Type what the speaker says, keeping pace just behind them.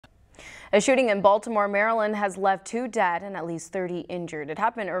A shooting in Baltimore, Maryland has left 2 dead and at least 30 injured. It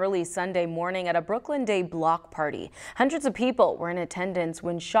happened early Sunday morning at a Brooklyn Day block party. Hundreds of people were in attendance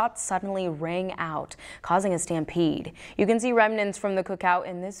when shots suddenly rang out, causing a stampede. You can see remnants from the cookout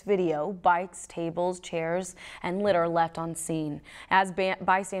in this video. Bikes, tables, chairs, and litter left on scene. As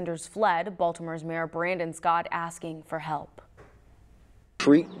bystanders fled, Baltimore's Mayor Brandon Scott asking for help.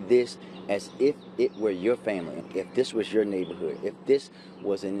 Treat this as if it were your family, if this was your neighborhood, if this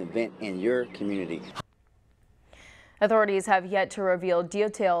was an event in your community. Authorities have yet to reveal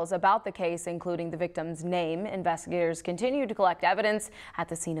details about the case, including the victim's name. Investigators continue to collect evidence at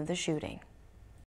the scene of the shooting.